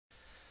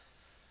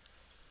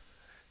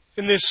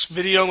In this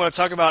video, I'm going to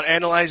talk about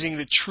analyzing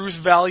the truth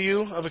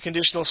value of a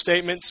conditional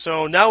statement.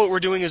 So now what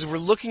we're doing is we're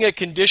looking at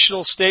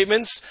conditional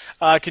statements.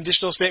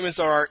 Conditional statements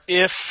are our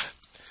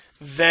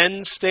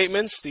if-then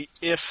statements. The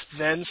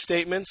if-then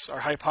statements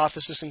are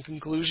hypothesis and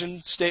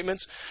conclusion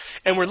statements.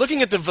 And we're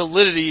looking at the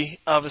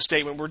validity of a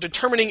statement. We're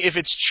determining if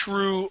it's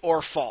true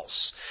or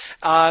false.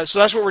 So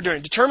that's what we're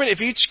doing. Determine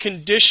if each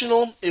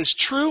conditional is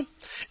true.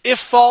 If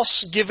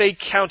false, give a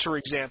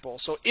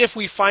counterexample. So if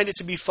we find it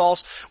to be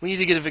false, we need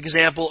to give an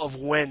example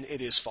of when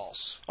it is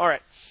false. All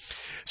right.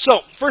 So,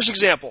 first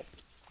example.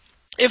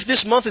 If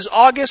this month is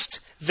August,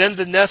 then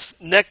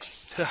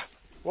the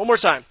one more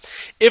time.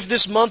 If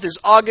this month is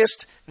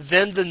August,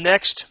 then the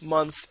next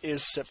month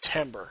is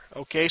September.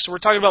 Okay, so we're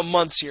talking about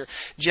months here.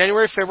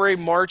 January, February,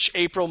 March,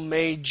 April,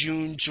 May,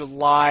 June,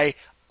 July,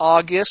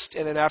 August,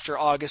 and then after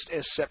August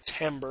is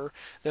September,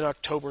 then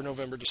October,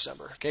 November,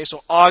 December. Okay,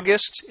 so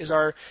August is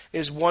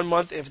 1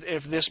 month.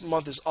 If this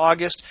month is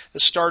August,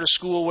 the start of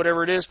school,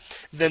 whatever it is,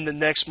 then the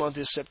next month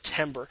is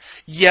September.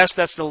 Yes,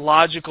 that's the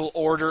logical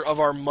order of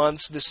our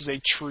months. This is a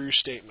true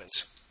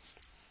statement.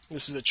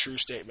 This is a true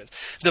statement.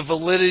 The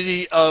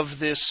validity of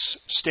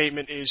this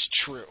statement is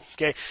true.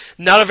 Okay,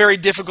 not a very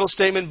difficult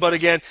statement, but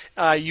again,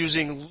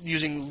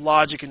 using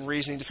logic and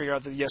reasoning to figure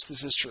out that yes,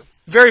 this is true.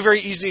 Very,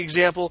 very easy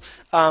example,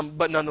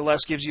 but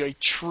nonetheless gives you an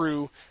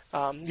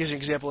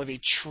example of a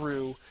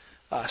true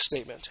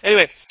statement.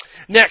 Anyway,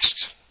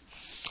 next,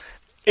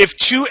 if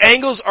two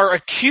angles are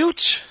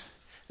acute,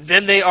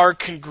 then they are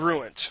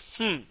congruent.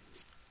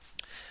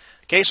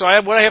 Okay, so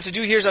what I have to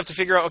do here is I have to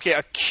figure out, okay,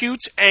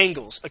 acute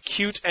angles.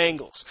 Acute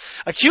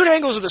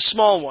angles are the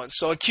small ones.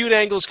 So acute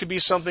angles could be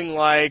something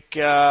like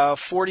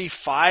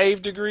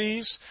 45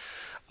 degrees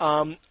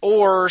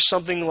or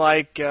something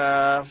like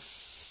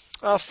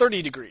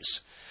 30 degrees.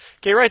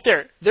 Okay, right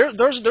there.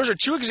 Those are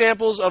two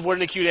examples of what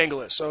an acute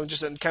angle is. So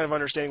just kind of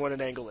understanding what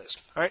an angle is.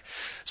 All right.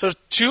 So if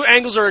two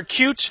angles are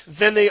acute,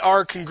 then they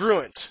are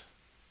congruent.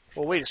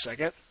 Well, wait a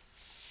second.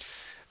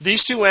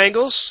 These two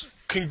angles,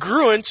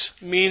 congruent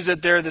means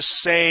that they're the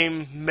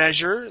same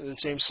measure, the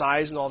same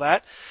size and all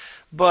that.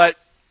 But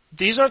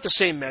these aren't the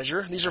same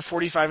measure. These are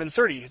 45 and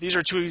 30. These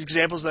are two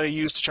examples that I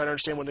use to try to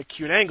understand what an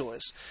acute angle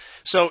is.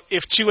 So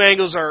if two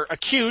angles are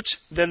acute,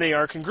 then they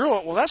are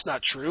congruent. Well, that's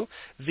not true.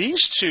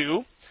 These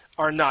two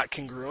are not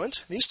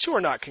congruent. These two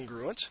are not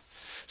congruent.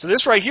 So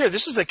this right here,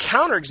 this is a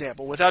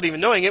counterexample. Without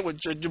even knowing it,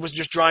 it was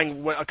just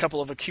drawing what a couple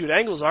of acute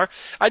angles are.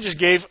 I just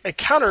gave a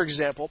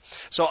counterexample.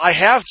 So I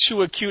have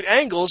two acute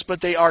angles,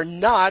 but they are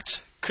not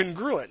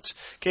congruent.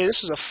 Okay,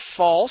 this is a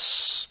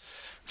false.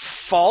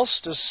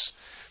 False just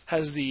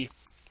has the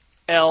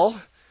L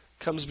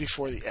comes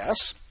before the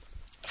S.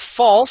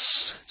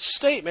 False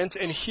statement,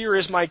 and here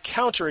is my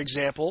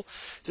counterexample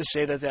to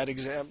say that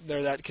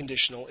that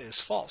conditional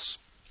is false.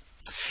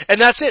 And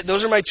that's it.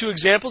 Those are my two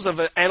examples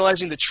of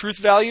analyzing the truth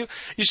value.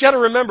 You just got to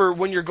remember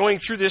when you're going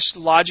through this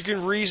logic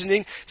and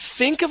reasoning,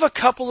 think of a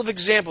couple of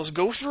examples.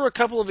 Go through a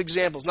couple of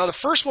examples. Now, the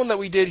first one that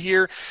we did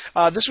here,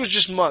 this was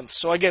just months.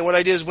 So again, what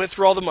I did is went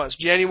through all the months,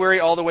 January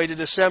all the way to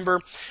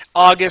December.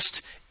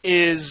 August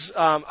is,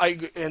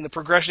 and the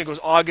progression goes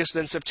August,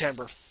 then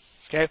September.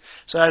 Okay,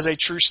 so that is a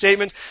true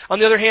statement. On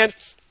the other hand,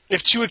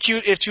 if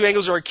two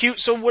angles are acute,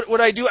 so what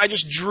I do, I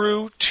just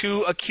drew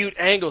two acute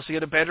angles to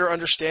get a better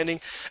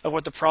understanding of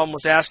what the problem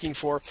was asking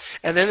for.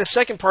 And then the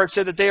second part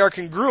said that they are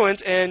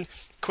congruent, and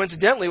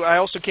coincidentally, I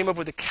also came up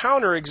with a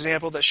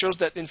counterexample that shows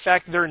that, in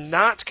fact, they're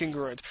not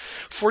congruent.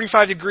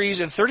 45 degrees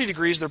and 30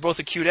 degrees, they're both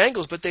acute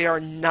angles, but they are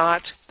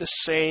not the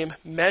same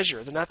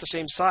measure. They're not the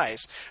same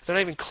size. They're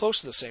not even close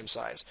to the same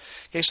size.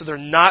 Okay, so they're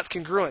not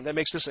congruent. That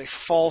makes this a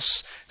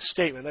false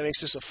statement. That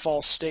makes this a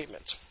false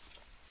statement.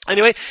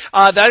 Anyway,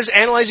 that is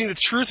analyzing the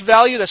truth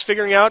value. That's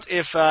figuring out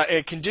if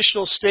a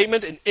conditional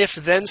statement, an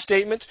if-then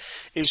statement,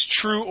 is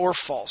true or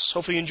false.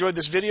 Hopefully you enjoyed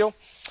this video,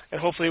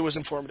 and hopefully it was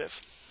informative.